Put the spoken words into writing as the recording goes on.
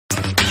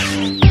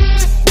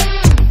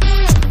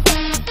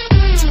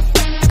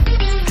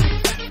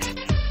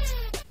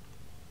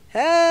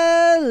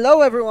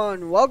Hello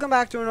everyone, welcome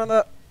back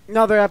to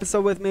another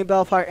episode with me,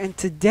 Bellfire, and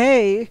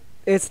today,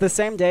 it's the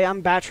same day,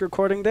 I'm batch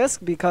recording this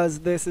because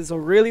this is a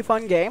really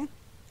fun game.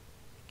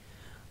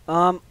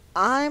 I'm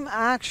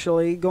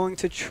actually going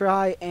to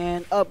try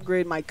and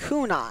upgrade my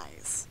Kuni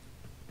Knives.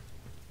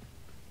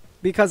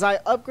 Because I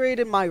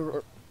upgraded my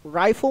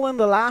rifle in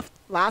the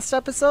last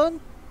episode.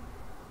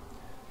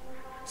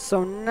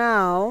 So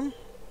now,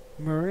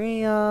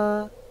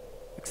 Maria...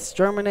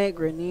 Exterminate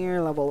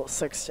Grenier level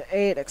 6 to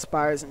 8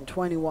 expires in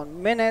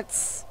 21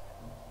 minutes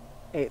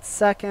 8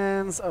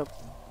 seconds. Oh.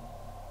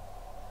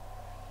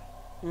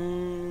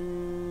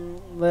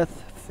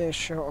 Lith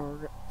Fisher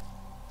or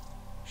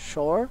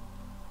Shore.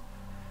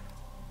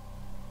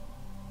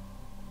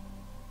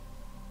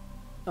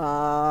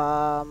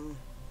 Are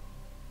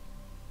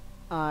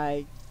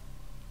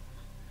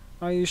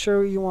you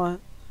sure you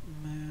want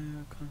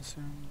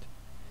concerned?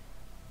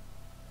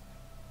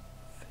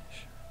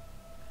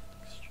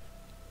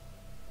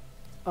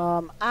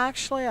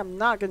 Actually, I'm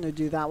not going to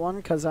do that one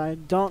because I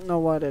don't know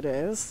what it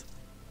is.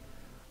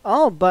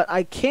 Oh, but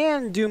I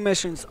can do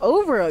missions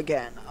over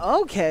again.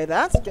 Okay,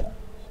 that's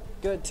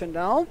good to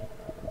know.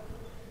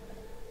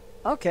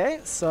 Okay,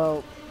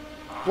 so...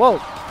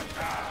 Whoa.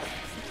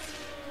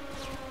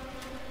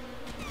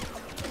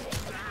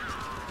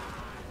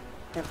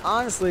 And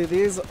honestly,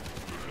 these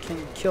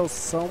can kill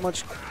so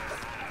much...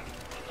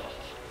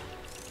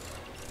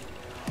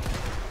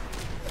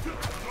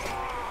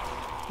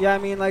 Yeah, I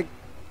mean, like...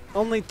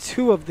 Only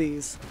 2 of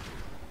these.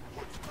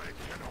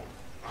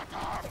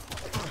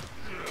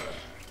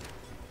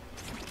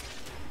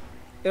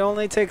 It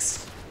only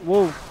takes...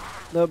 Whoa. A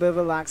little bit of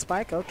a lag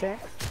spike. Okay.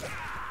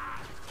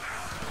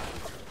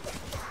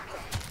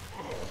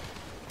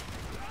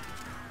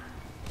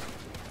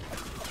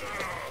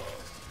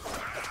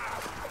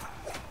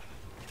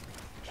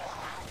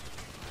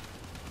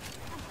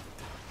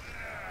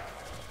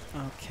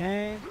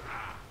 Okay.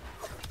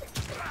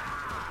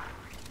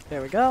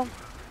 There we go.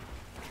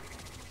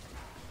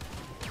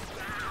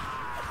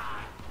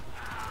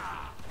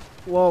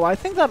 Whoa, I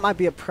think that might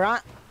be a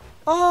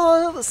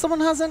Oh, someone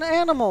has an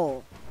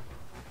animal.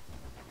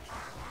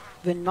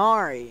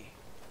 Vinari.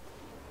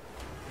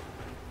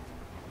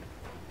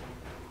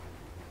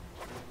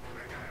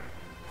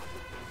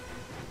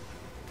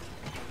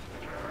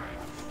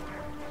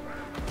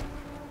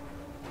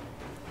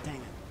 Dang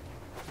it.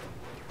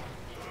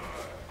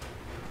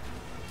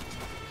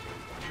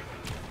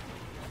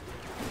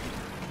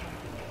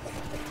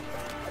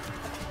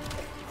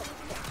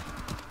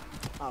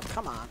 Oh,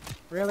 come on.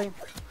 Really?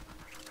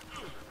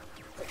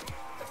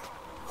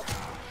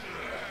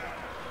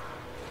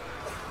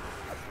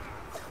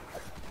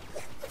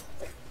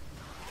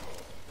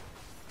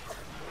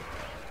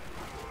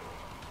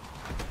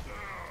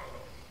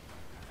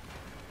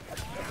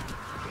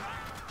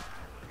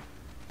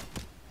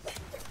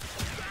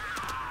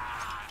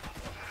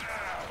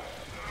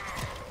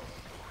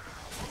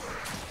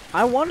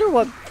 I wonder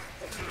what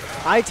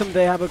item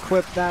they have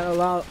equipped that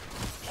allow...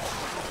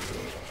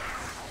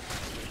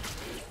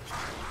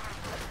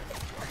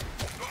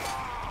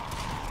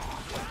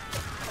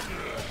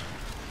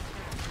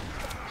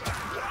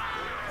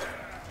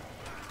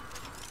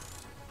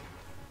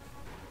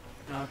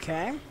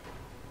 Okay.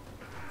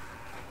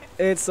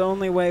 It's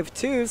only wave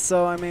 2,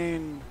 so I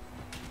mean...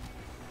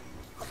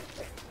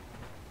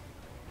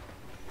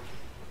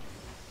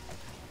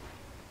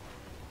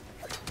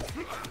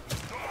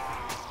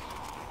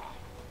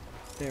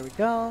 There we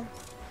go.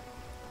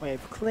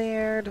 Wave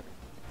cleared.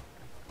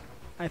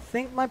 I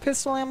think my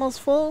pistol ammo's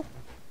full.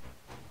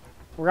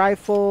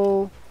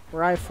 Rifle.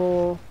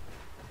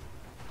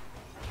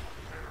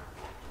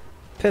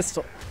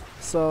 Pistol.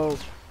 So...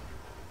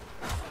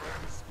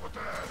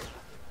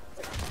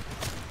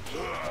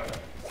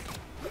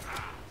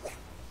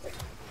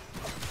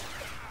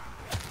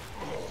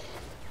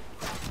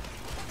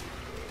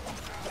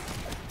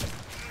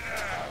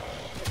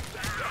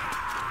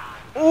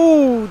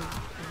 Ooh!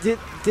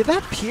 Did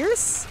that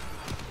pierce?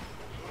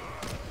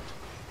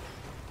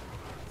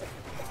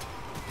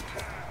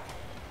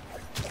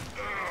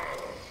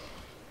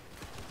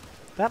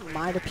 That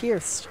might have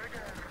pierced.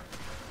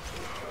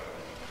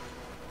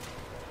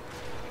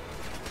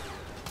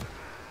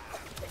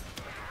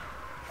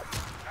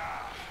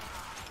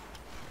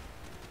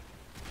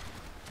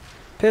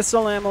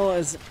 Pistol ammo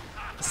is...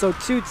 So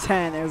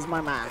 210 is my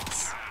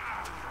max.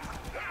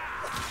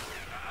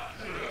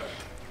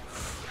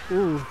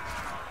 Ooh.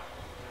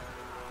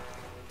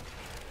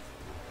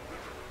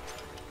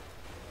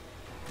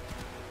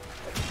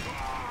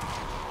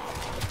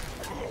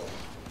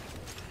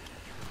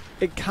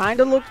 It kind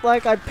of looked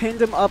like I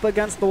pinned him up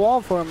against the wall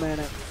for a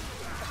minute.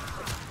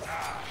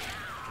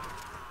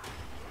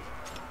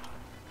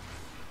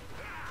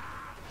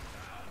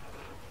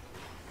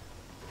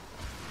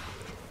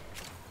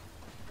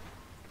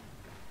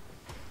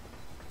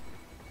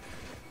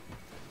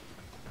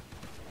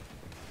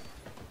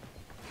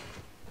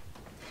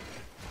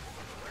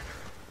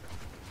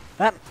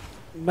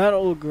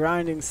 metal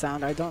grinding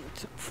sound I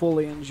don't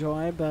fully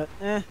enjoy, but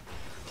eh.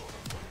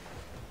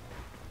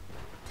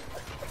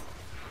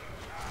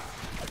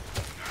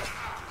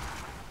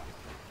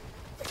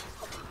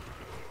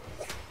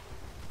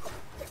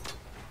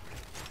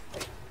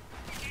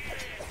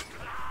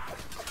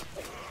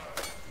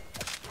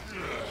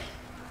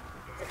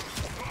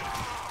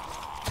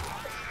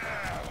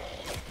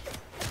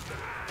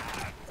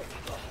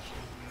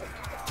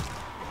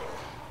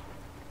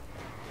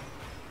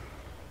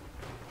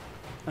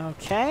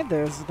 Okay,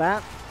 there's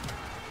that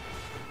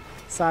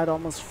side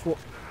almost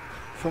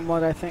from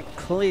what I think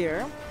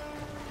clear.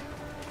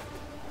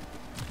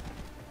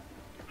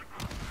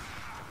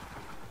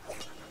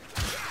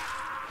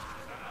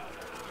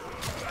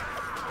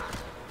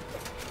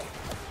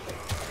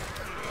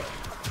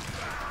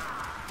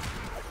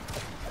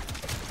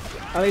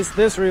 At least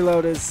this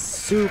reload is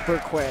super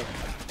quick.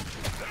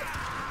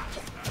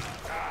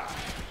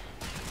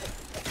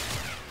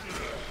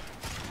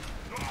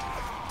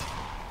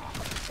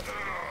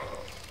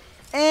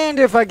 And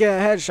if I get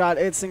a headshot,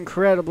 it's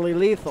incredibly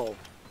lethal.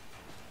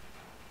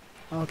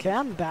 Okay,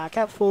 I'm back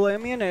at full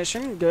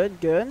ammunition. Good,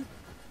 good.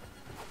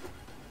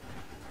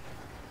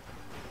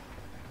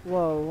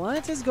 Whoa,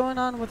 what is going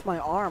on with my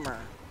armor?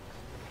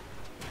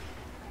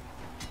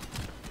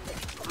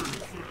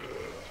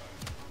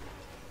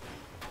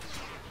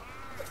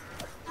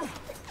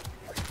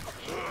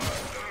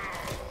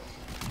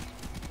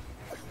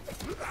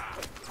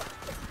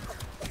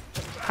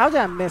 How did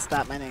I miss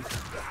that many?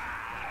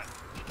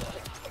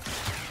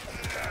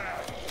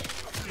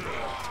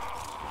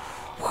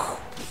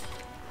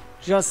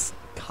 Just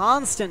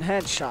constant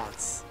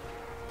headshots.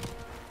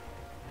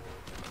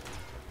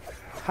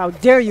 How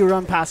dare you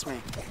run past me?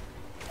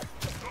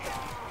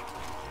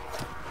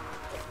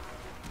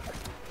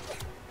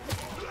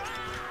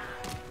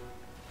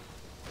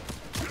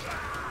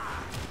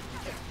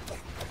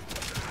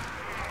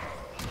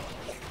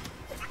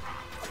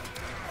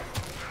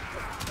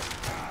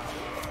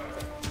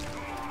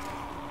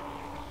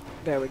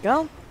 There we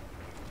go.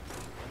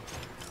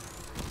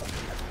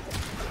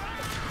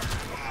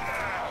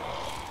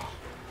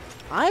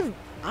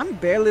 I'm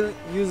barely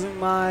using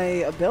my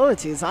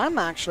abilities. I'm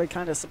actually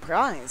kind of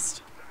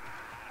surprised.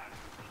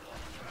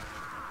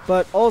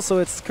 But also,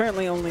 it's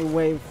currently only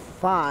wave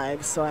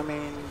 5, so I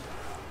mean...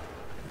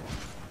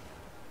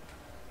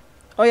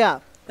 Oh yeah,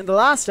 in the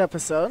last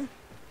episode...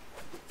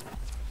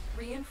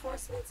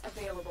 Reinforcements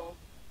available.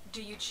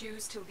 Do you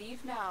choose to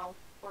leave now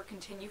or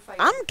continue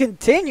fighting? I'm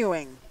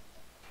continuing!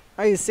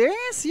 Are you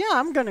serious? Yeah,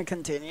 I'm gonna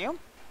continue.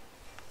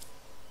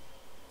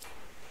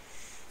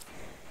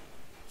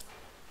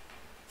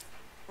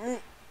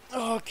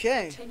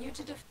 Okay. Continue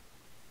to defend.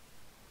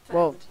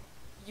 Whoa.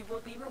 You will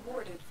be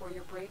rewarded for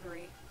your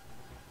bravery.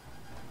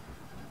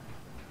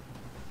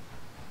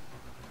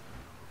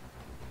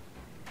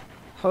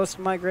 Host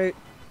migrate.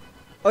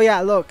 Oh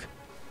yeah, look.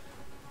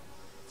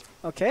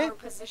 Okay. Our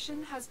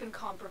position has been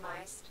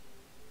compromised.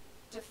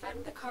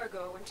 Defend the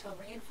cargo until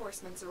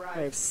reinforcements arrive.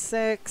 Wave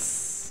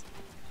 6.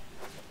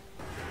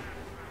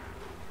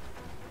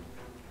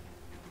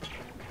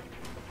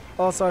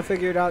 Also, I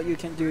figured out you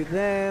can do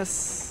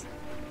this.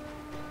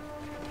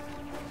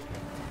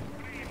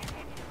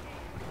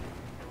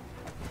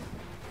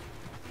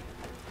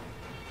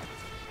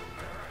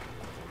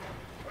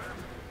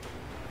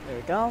 There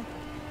we go.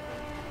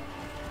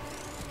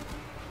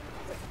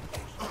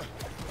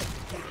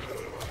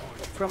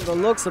 From the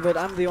looks of it,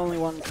 I'm the only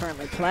one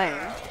currently playing.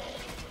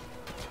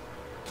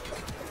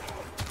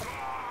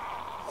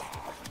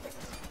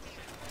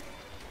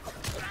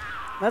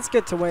 Let's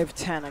get to wave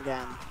 10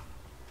 again.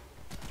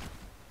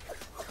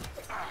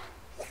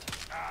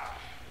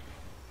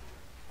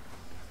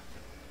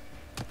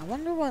 I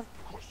wonder what...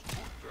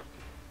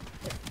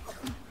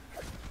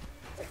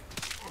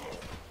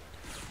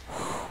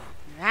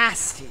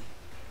 Nasty.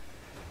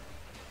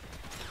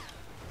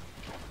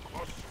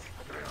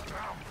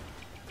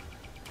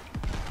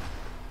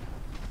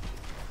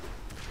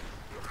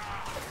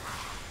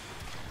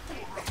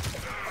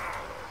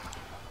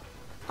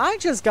 I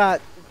just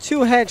got 2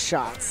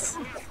 headshots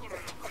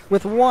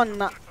with one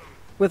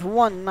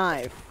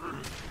knife.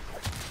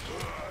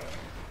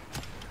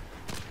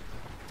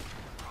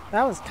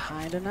 That was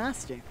kind of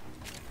nasty.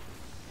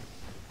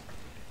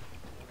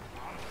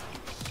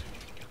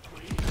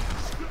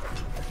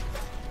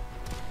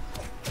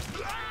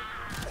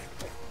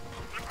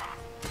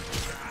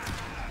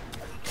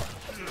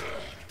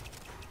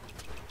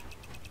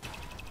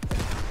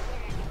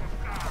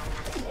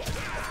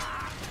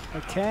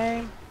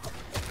 Okay.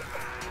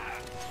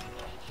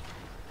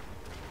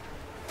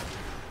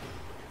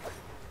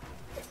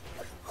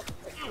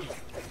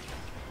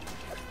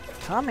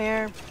 Come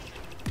here.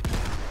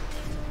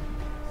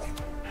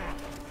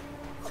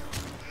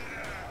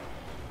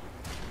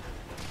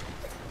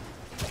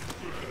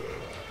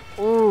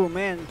 Ooh,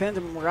 man, pinned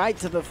him right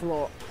to the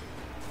floor.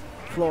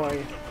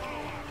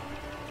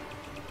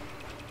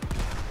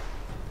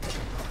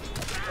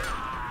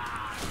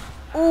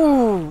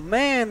 Ooh,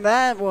 man,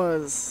 that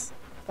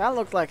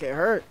looked like it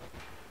hurt.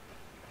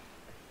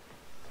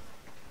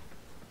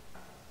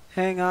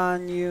 Hang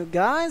on, you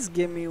guys.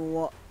 Give me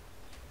what?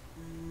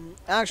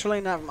 Actually,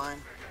 never mind.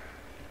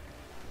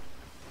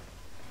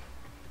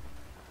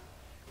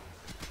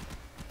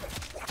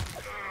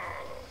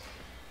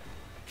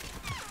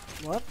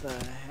 What the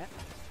heck?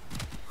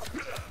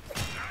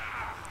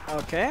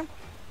 Okay.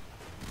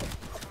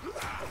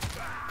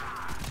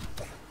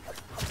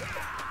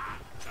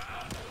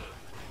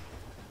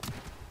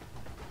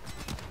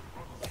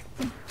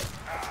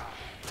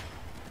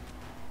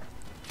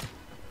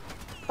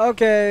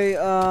 Okay,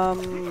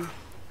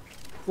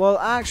 well,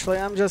 actually,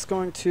 I'm just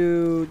going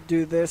to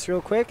do this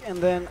real quick, and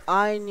then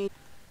I need...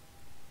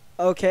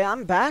 Okay,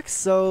 I'm back,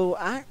 so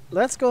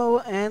let's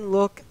go and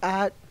look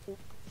at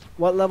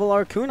what level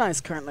our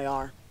kunais currently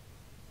are.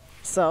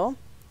 So,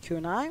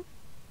 kunai,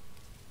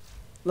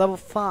 level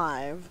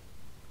 5.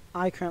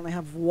 I currently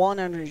have 1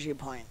 energy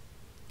point.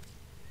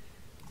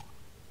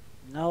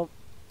 Nope.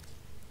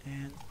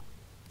 And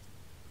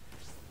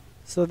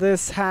so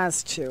this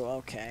has 2.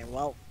 Okay,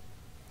 well.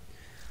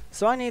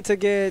 So I need to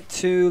get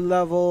to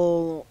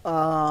level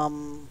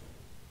 9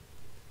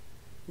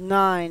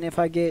 if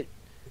I get...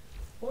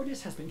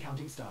 Ordis has been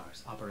counting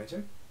stars,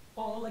 operator.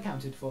 All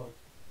accounted for.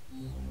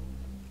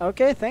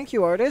 Okay, thank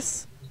you,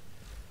 Artis.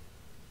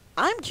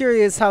 I'm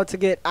curious how to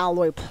get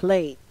alloy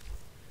plate.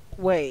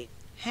 Wait,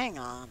 hang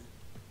on.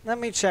 Let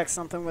me check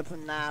something with the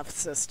nav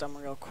system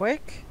real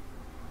quick.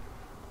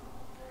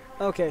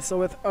 Okay, so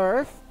with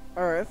Earth.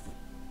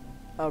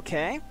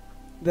 Okay.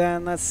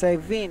 Then let's say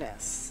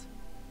Venus.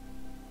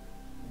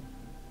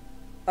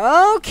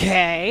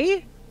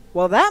 Okay.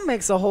 Well, that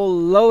makes a whole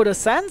load of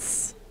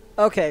sense.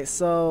 Okay,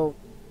 so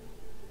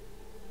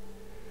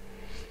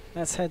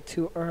let's head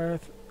to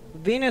Earth.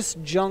 Venus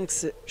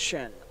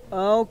Junction.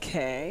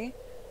 Okay.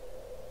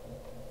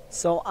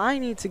 So I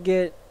need to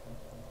get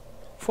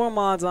 4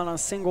 mods on a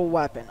single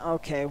weapon.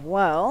 Okay,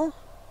 well,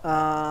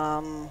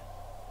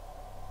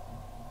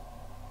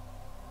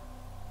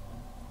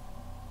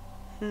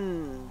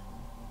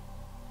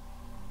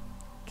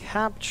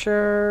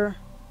 capture.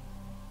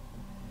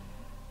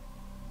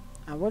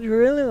 I would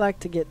really like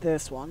to get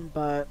this one,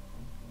 but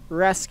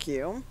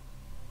rescue.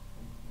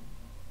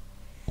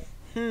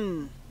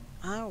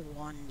 I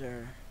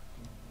wonder.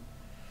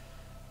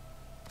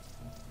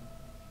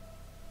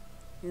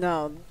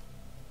 No.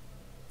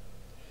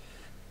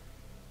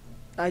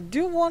 I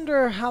do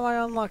wonder how I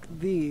unlock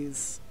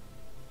these.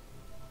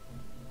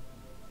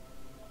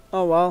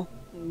 Oh well.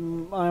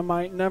 I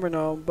might never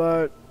know,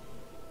 but...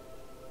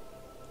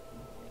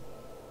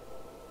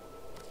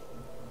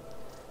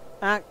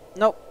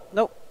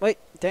 Nope, wait,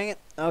 dang it.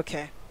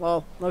 Okay,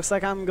 well, looks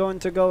like I'm going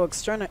to go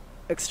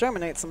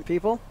exterminate some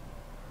people.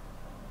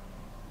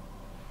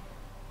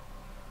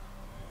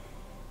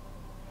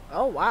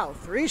 Oh wow,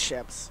 3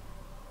 ships.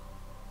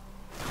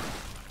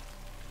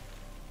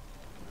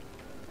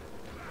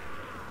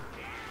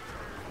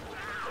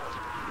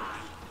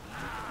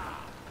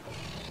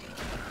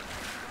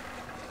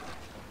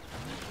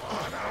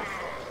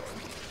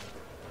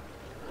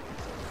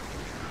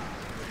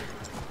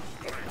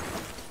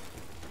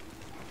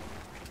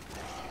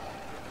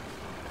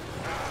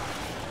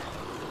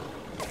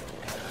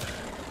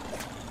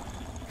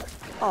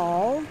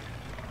 Oh.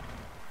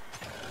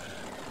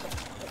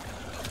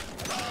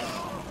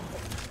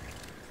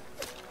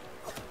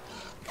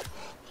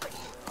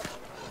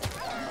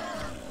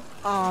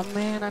 Oh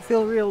man, I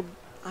feel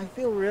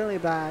really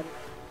bad.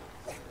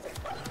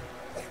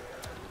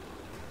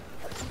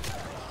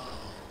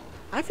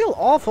 I feel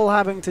awful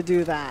having to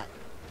do that.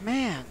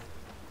 Man.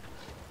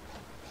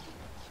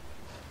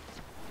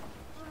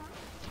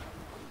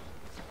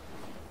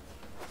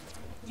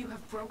 You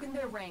have broken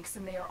their ranks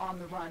and they are on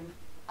the run.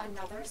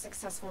 Another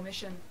successful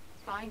mission.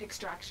 Find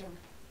extraction.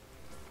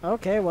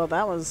 Okay, well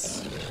that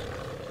was...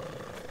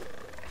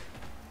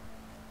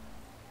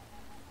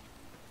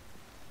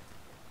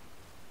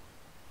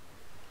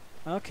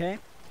 Okay,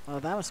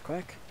 well that was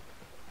quick.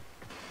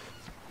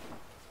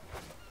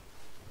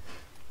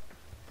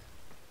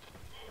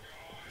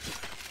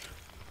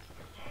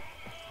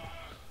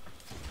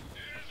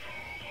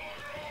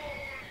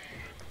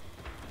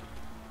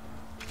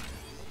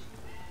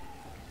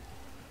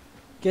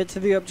 Get to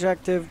the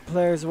objective,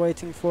 players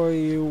waiting for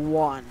you,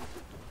 1.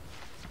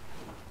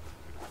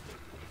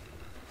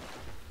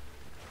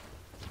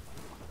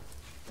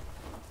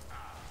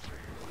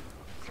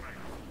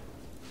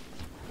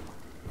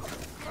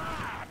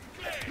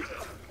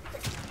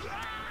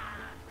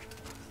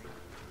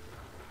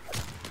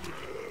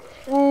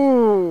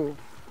 Ooh.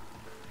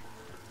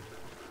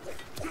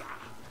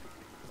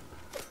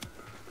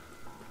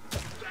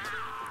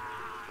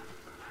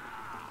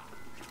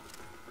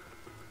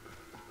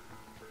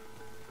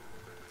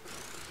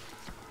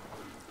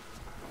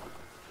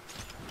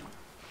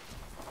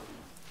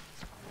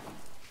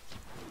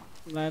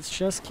 Let's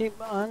just keep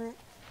on.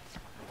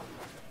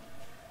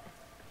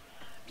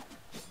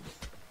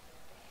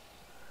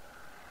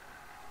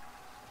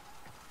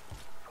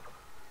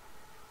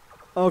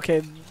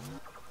 Okay,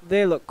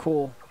 they look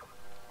cool.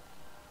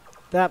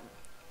 That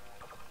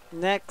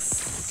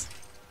next.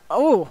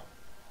 Oh,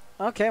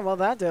 okay. Well,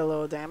 that did a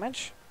little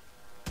damage.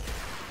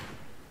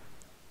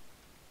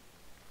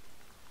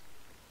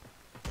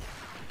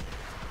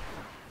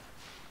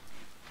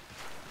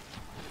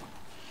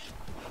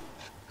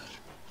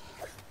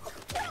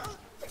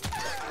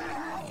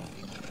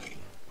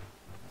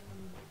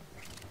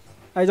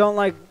 I don't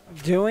like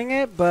doing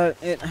it, but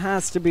it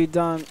has to be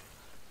done.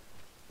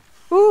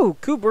 Ooh,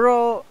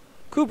 Kubro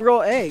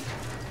egg.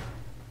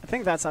 I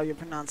think that's how you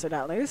pronounce it,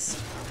 at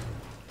least.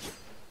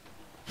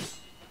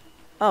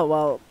 Oh,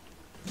 well.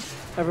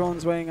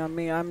 Everyone's waiting on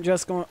me. I'm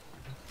just going...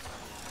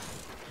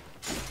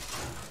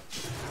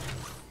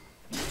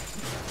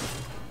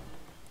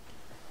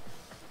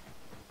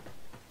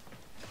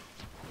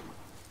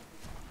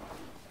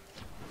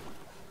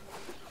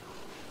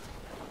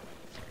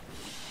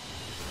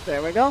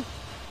 There we go.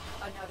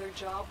 Another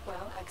job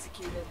well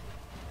executed.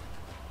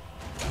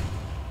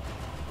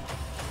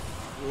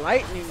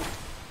 Lightning.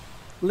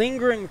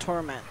 Lingering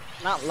Torment.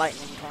 Not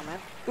Lightning Torment.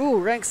 Ooh,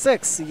 rank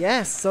 6.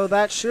 Yes, so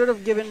that should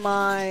have given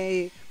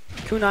my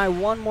kunai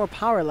one more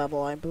power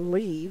level, I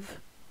believe.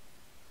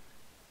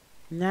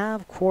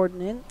 Nav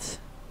coordinate.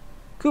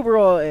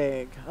 Kubro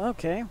egg.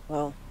 Okay,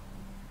 well.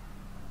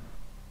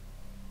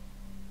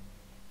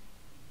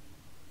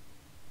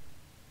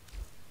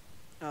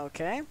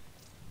 Okay.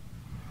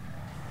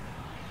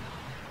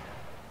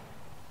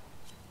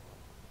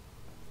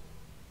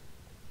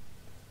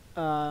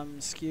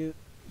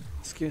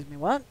 Excuse me,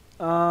 what?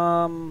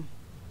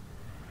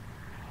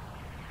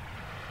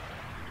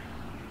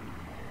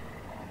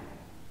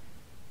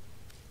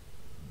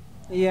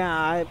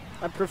 Yeah,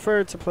 I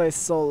prefer to play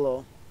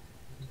solo.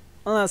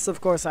 Unless,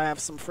 of course, I have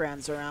some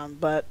friends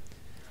around, but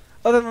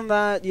other than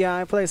that, yeah,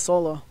 I play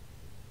solo.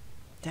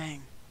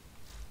 Dang.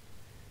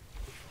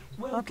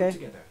 Well Okay. put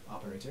together,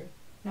 operator.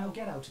 Now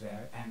get out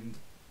there and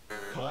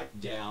Cut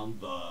down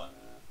the...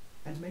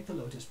 make the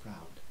Lotus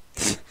proud.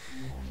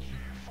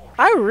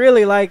 I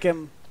really like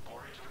him.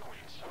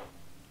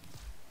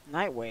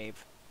 Nightwave.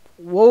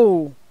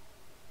 Whoa.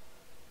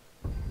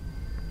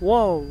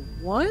 Whoa,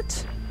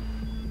 what?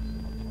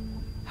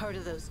 Heard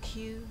of those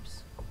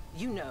cubes?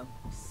 You know,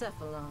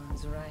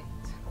 cephalons, right?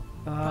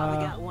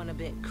 Probably got one a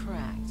bit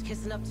cracked,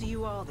 kissing up to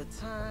you all the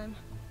time.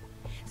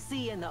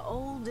 See, in the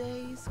old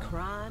days,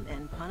 crime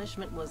and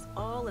punishment was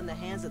all in the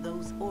hands of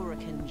those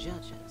Orican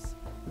judges,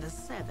 the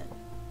Seven.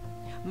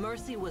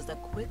 Mercy was the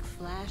quick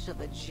flash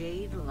of a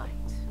jade light.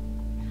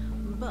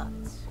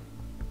 But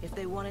if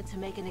they wanted to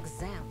make an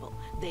example,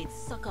 they'd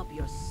suck up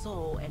your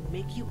soul and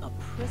make you a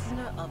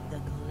prisoner of the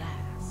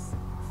glass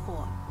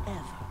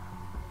forever.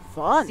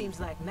 Fun. Seems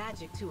like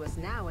magic to us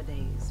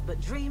nowadays, but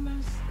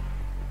dreamers,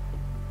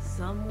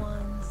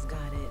 someone's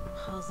got it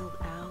puzzled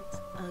out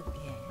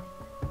again.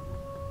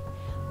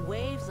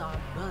 Waves are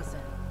buzzing,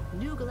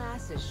 new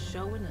glass is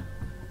showing up.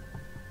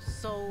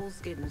 Souls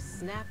getting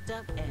snapped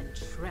up and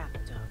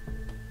trapped up.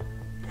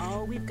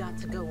 All we've got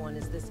to go on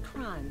is this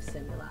crime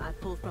simula I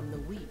pulled from the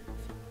weave.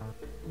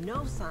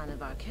 No sign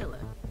of our killer,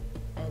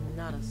 and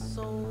not a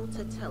soul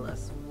to tell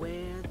us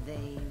where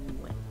they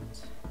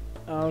went.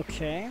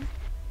 Okay.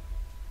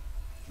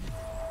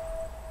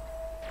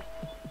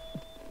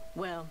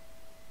 Well,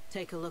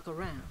 take a look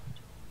around.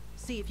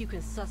 See if you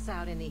can suss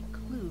out any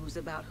clues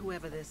about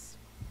whoever this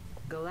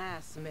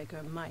glass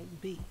maker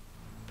might be.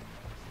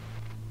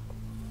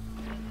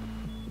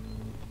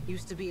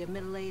 Used to be a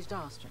middle-aged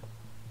Austrian,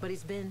 but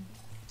he's been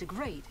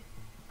degraded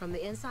from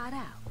the inside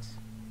out.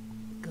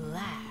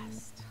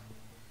 Glassed.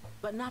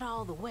 But not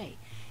all the way.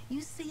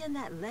 You see in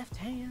that left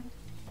hand?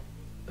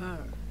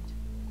 Burned.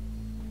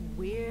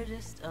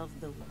 Weirdest of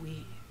the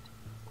weird.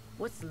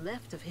 What's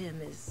left of him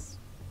is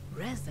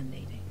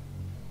resonating.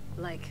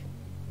 Like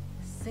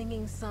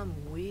singing some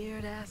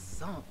weird-ass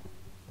song.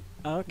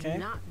 Okay.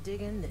 Not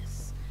digging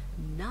this.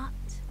 Not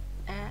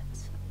at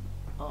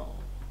all.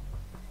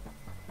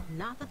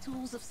 Not the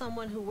tools of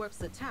someone who works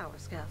the tower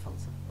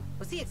scaffolds.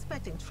 Was he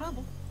expecting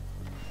trouble?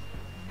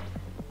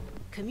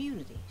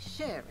 Community,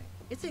 sharing.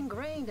 It's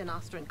ingrained in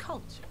Austrian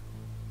culture.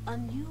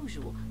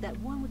 Unusual that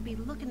one would be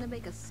looking to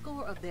make a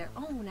score of their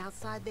own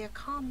outside their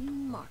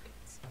commune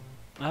markets.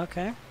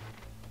 Okay.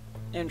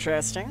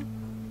 Interesting.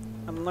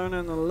 I'm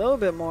learning a little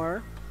bit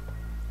more.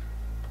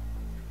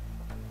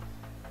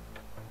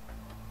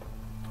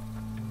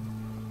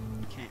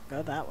 Can't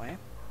go that way.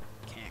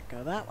 Can't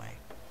go that way.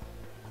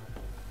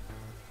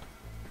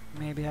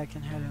 Maybe I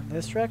can head in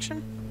this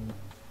direction?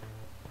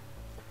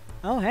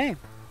 Oh, hey.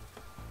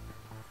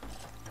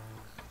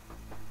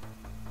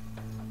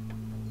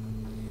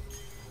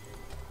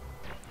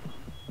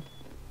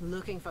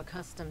 Looking for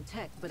custom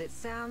tech, but it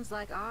sounds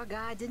like our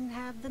guy didn't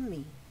have the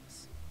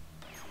means.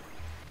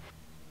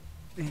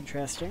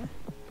 Interesting.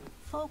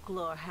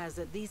 Folklore has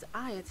it these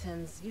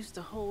Iotans used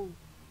to hold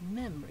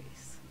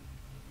memories.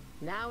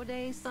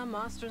 Nowadays, some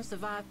Austrians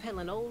survive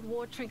peddling old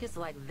war trinkets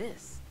like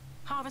this,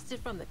 harvested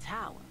from the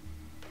tower.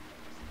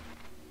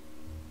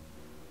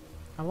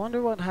 I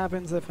wonder what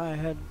happens if I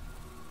head...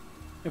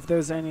 if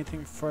there's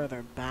anything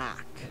further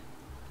back.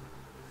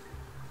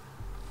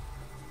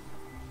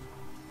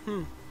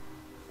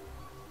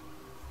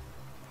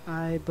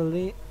 I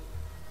believe...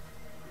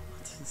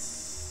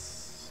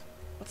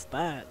 What's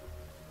that?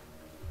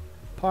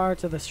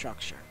 Part of the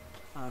structure.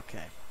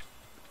 Okay.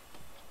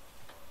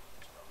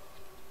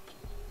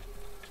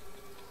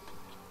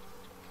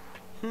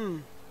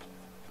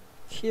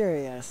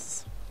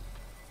 Curious.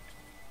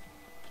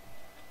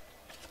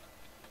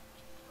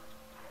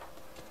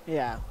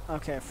 Yeah,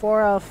 okay,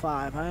 4 out of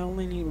 5. I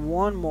only need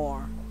one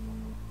more.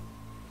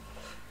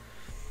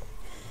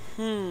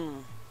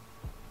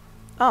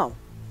 Oh,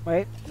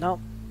 wait, nope.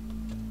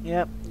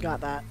 Yep,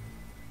 got that.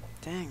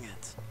 Dang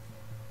it.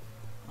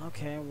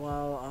 Okay,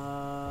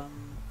 well,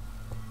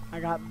 I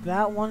got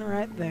that one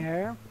right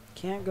there.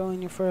 Can't go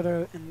any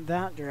further in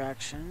that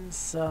direction,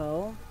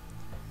 so...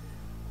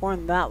 Or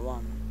in that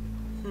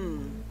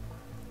one.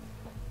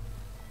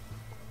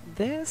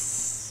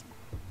 This...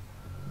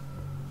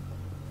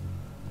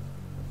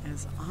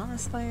 is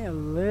honestly a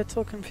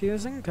little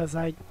confusing, because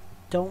I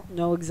don't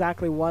know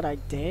exactly what I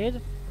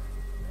did.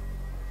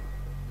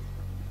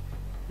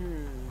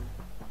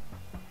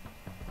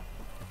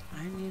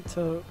 I need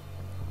to...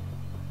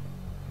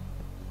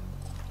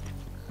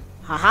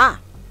 Haha!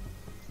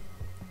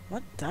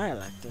 What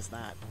dialect is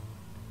that?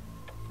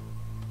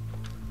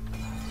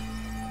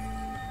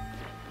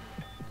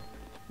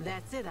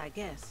 That's it, I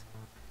guess.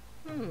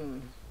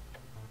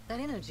 That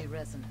energy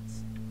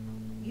resonance.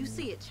 You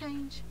see it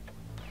change?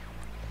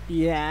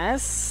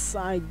 Yes,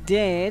 I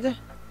did.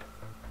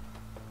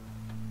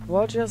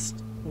 Well,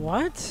 just...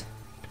 What?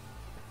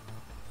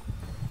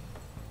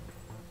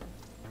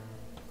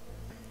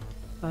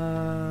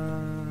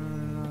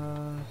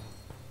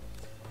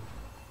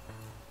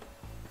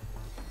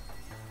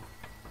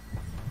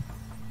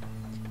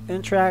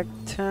 Interact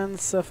 10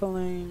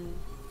 cephalite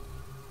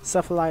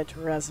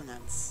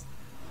resonance.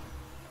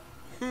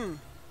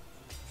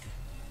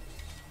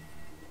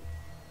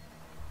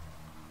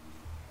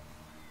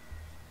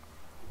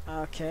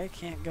 Okay,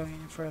 can't go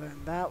any further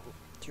in that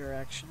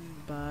direction,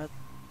 but...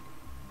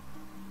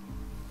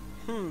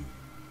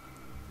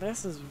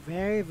 This is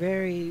very,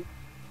 very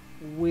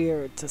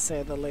weird, to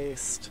say the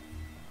least.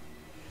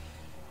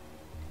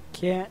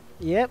 Can't...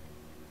 Yep.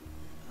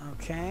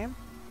 Okay.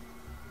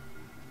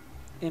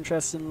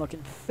 Interested in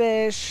looking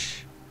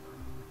fish.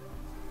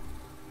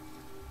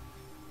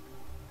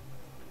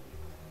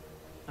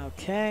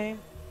 Okay.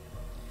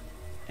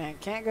 And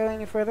can't go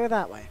any further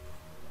that way.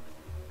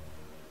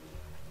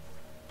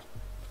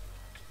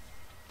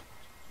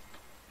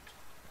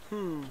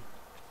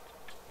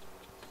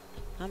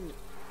 I'm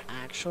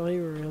actually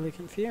really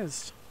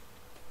confused.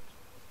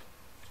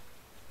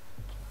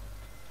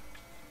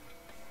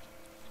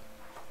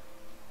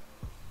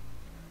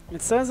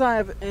 It says I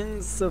have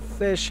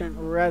insufficient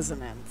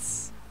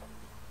resonance.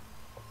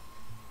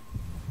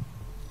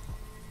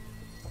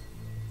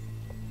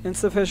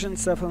 Insufficient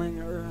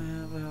cephalene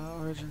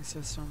origin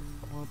system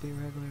will be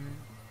regular.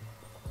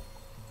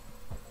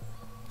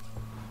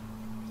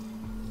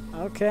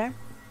 Okay.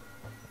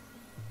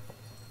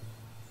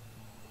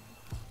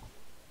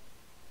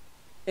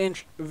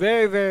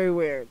 Very, very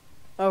weird.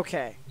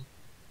 Okay.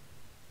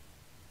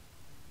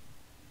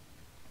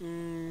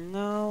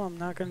 No, I'm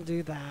not gonna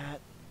do that.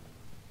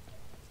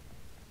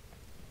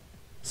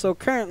 So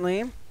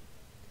currently,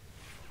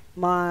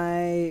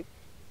 my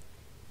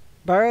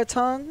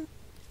baritone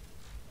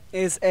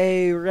is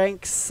a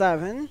rank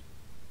 7.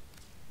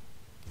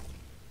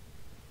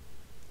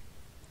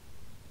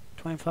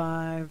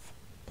 25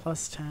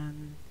 plus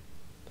 10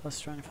 plus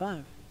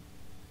 25.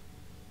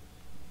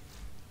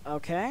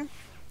 Okay.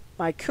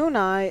 My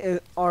kunai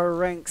are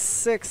rank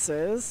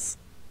 6s.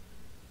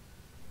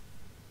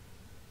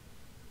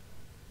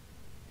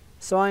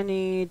 So I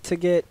need to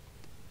get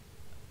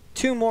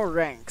 2 more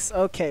ranks.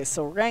 Okay,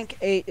 so rank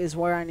 8 is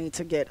where I need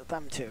to get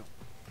them to.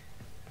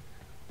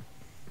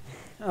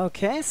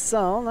 Okay,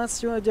 so let's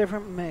do a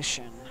different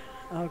mission.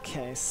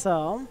 Okay,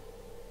 so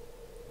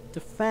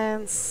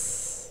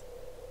defense,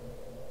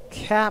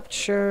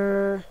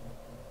 capture.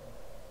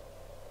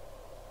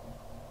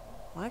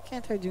 Why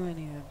can't I do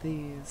any of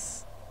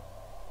these?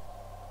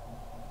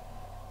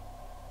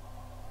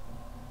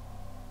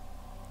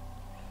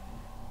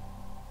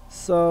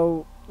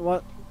 So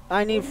what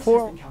I need Ordis 4.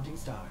 has been counting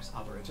stars,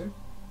 operator.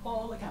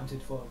 All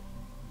accounted for.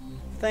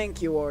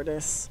 Thank you,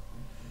 Ordis.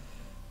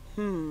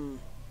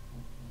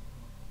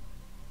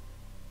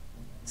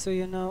 So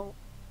you know,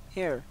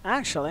 here,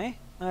 actually,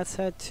 let's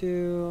head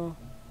to...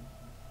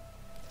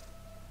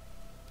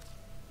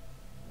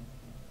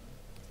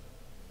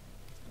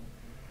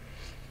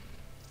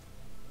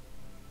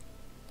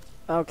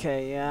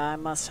 Okay, yeah, I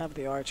must have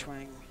the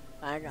Archwing.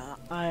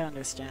 I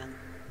understand.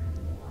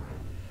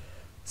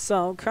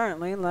 So,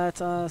 currently,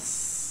 let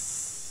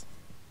us...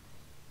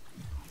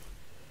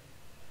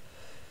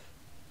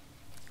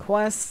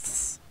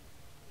 Quests...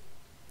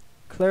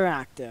 Clear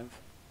active.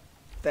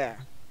 There.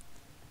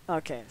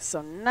 Okay,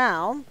 so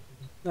now,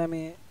 let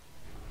me...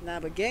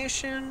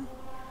 Navigation...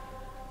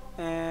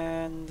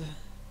 And...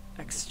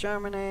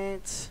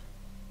 Exterminate...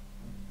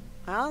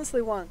 I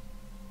honestly want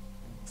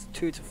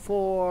 2 to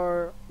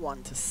 4,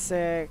 1 to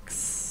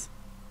 6,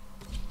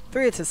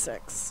 3 to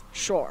 6,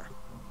 sure.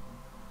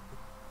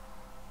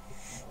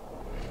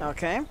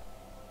 Okay.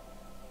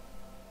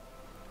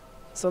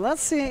 So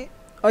let's see.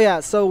 Oh yeah,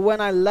 so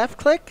when I left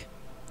click,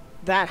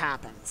 that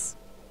happens.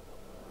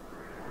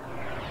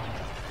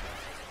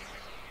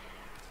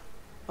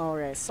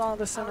 Alright, saw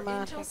the Our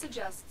intel cinematic.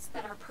 suggests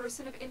that our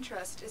person of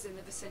interest is in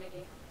the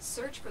vicinity.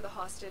 Search for the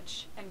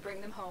hostage and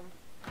bring them home.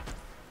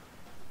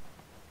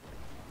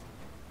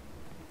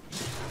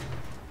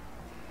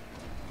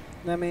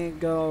 Let me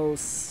go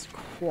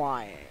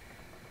quiet.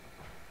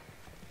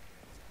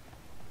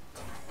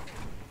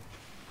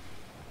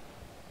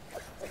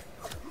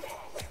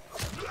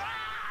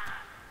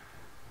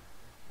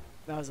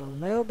 That was a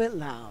little bit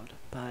loud,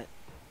 but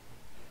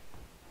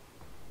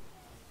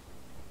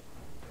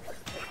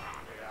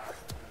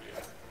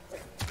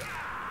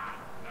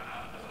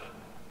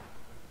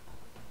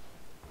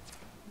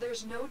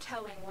There's no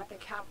telling what the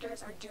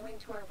captors are doing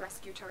to our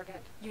rescue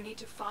target. You need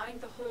to find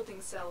the holding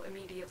cell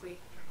immediately.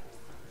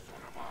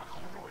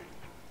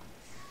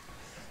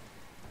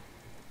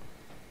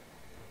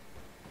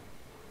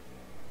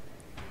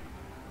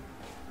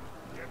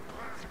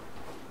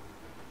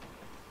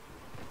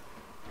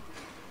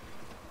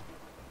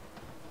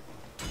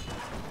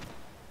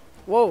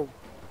 whoa.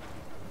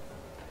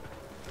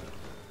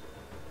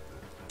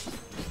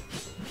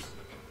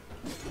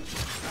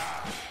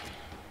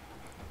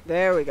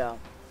 There we go.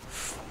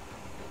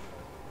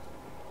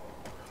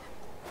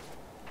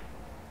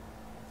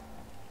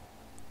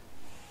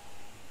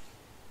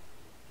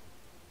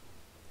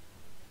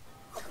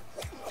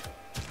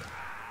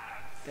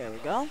 There we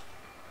go.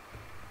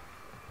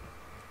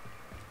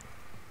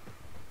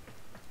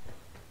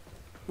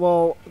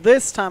 Well,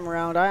 this time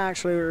around, I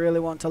actually really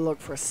want to look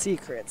for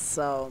secrets,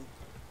 so...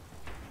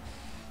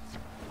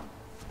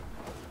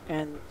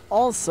 And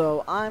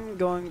also, I'm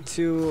going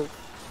to...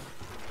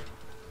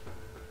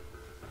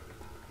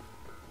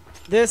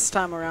 This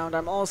time around,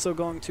 I'm also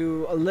going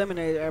to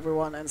eliminate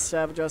everyone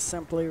instead of just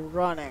simply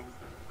running.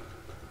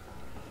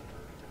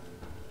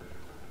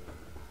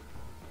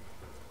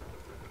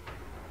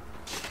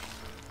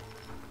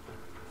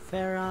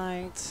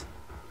 Ferrite.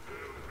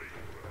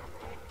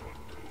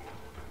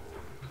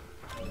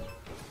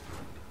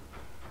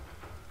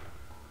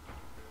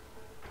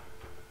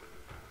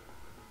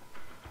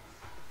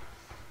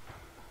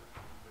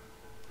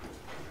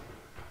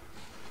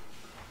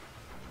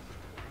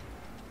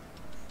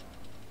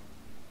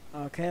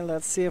 Okay,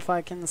 let's see if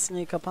I can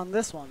sneak up on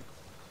this one.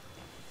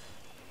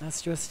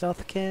 Let's do a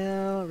stealth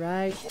kill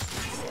right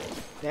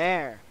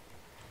there.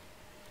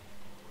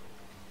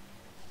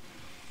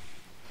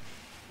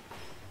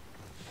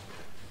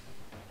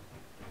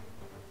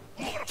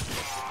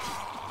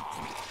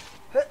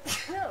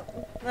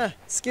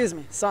 Excuse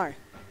me, sorry.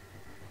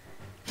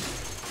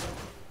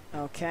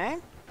 Okay.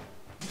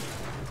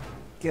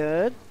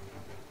 Good.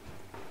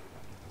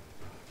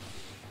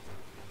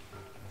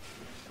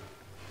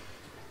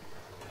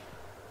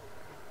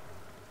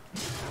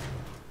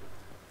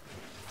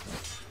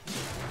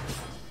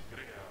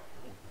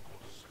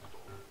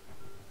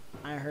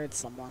 I heard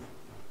someone.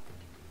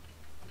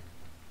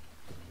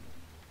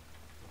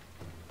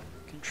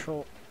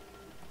 Control.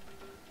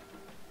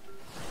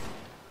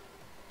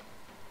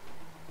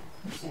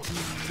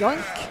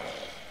 Yoink!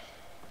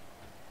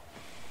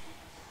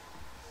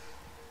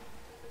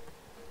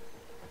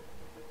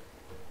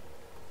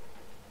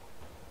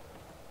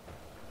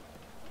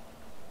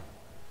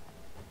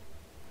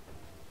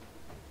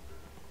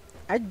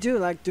 I do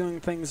like doing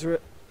things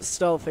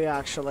stealthy,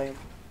 actually.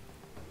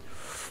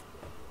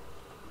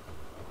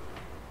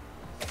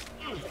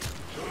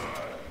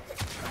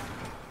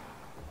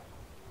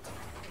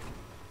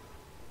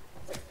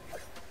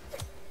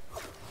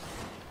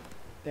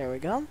 There we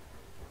go.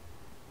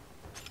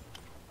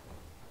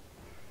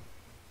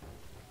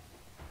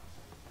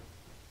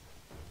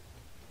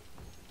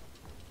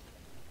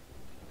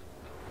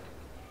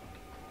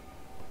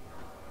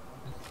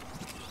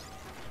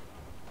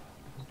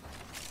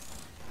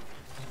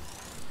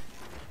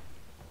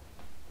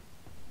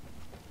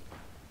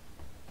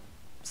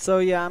 So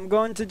yeah, I'm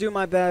going to do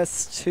my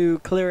best to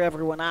clear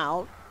everyone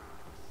out.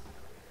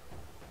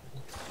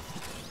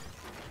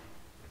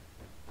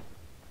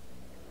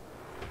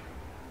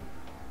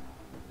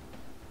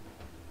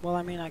 Well,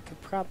 I mean, I could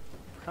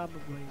probably...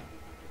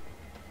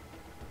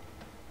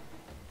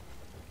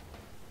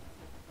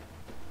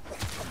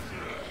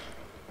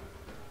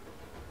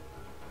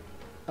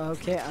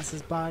 Okay, as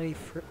his body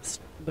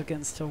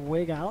begins to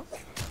wig out.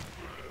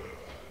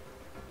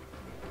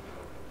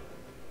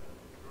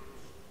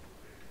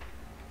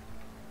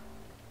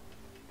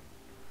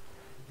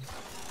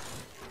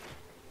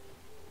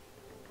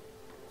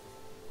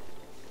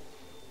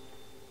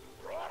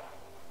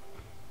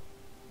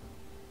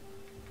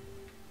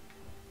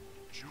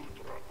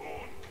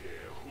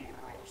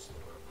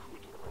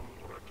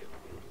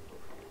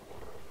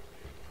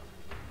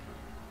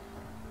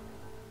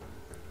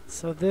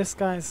 So this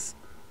guy's...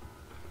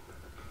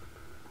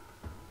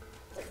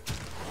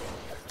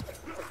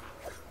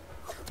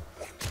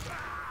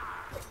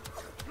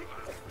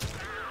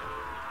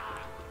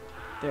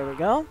 There we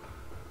go.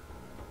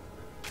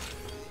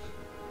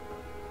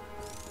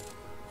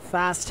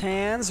 Fast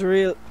hands,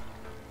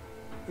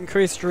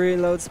 increased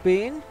reload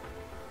speed.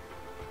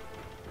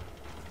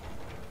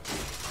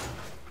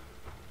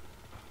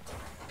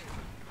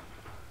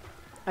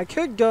 I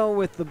could go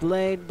with the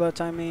blade, but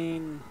I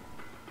mean...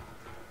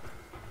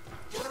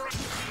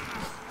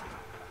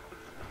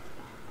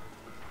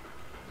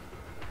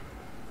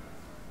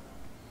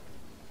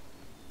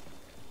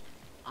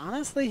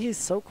 Honestly, he's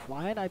so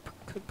quiet, I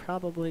could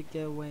probably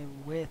get away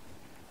with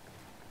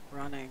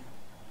running.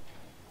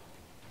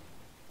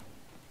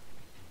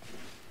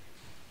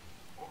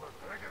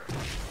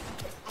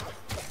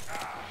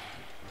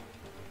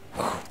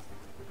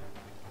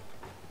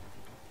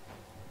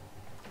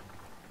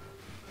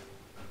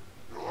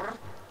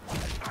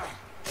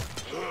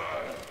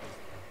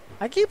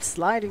 I keep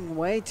sliding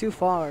way too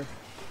far.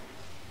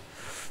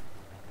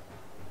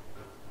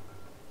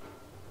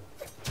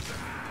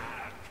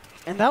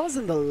 And that was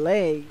in the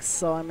legs,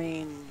 so I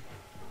mean...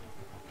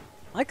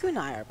 my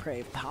kunai are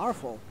pretty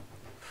powerful.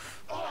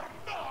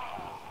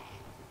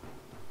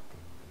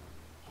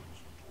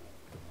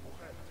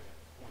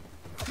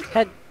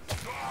 Head.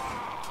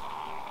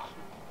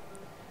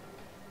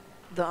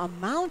 The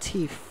amount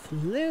he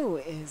flew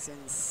is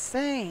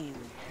insane.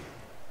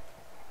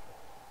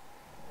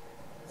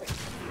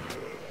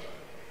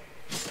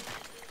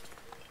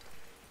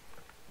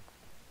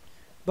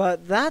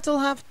 But that'll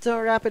have to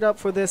wrap it up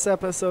for this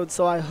episode,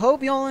 so I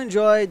hope you all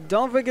enjoyed.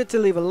 Don't forget to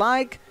leave a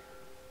like.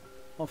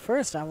 Well,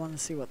 first I want to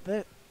see what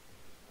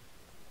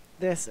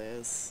this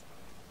is.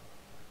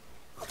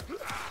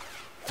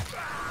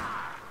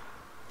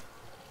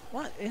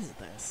 What is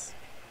this?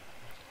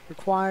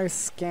 Requires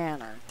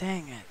scanner.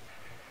 Dang it.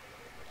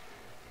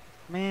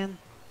 Man,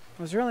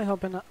 I was really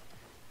hoping to...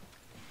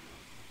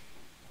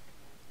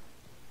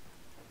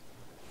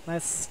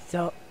 Let's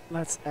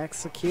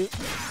execute.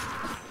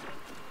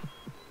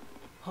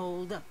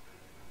 Hold up.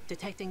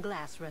 Detecting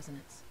glass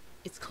resonance.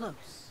 It's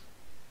close.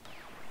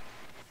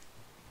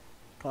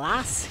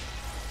 Glass?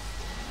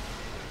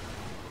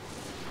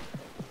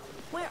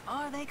 Where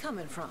are they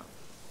coming from?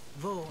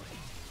 Void.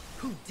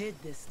 Who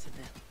did this to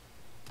them?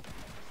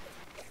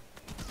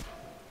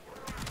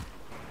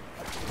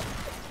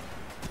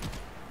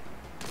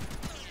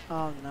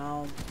 Oh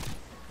no.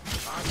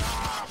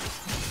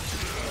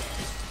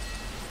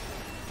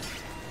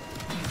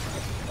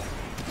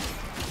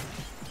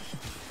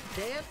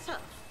 They're tough,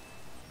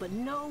 but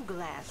no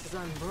glass is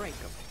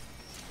unbreakable.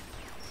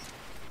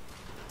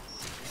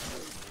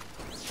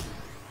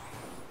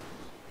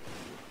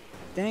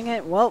 Dang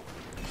it, well.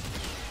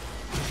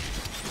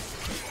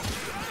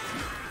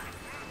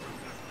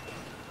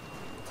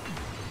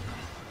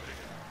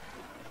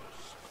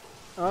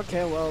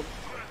 Okay, well,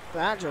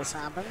 that just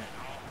happened.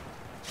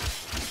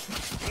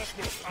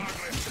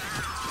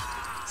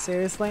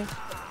 Seriously?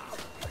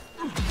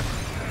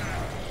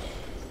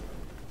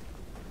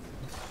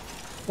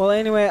 Well,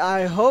 anyway,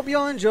 I hope you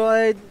all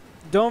enjoyed.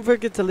 Don't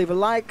forget to leave a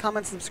like,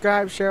 comment,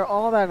 subscribe, share,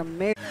 all that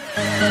amazing...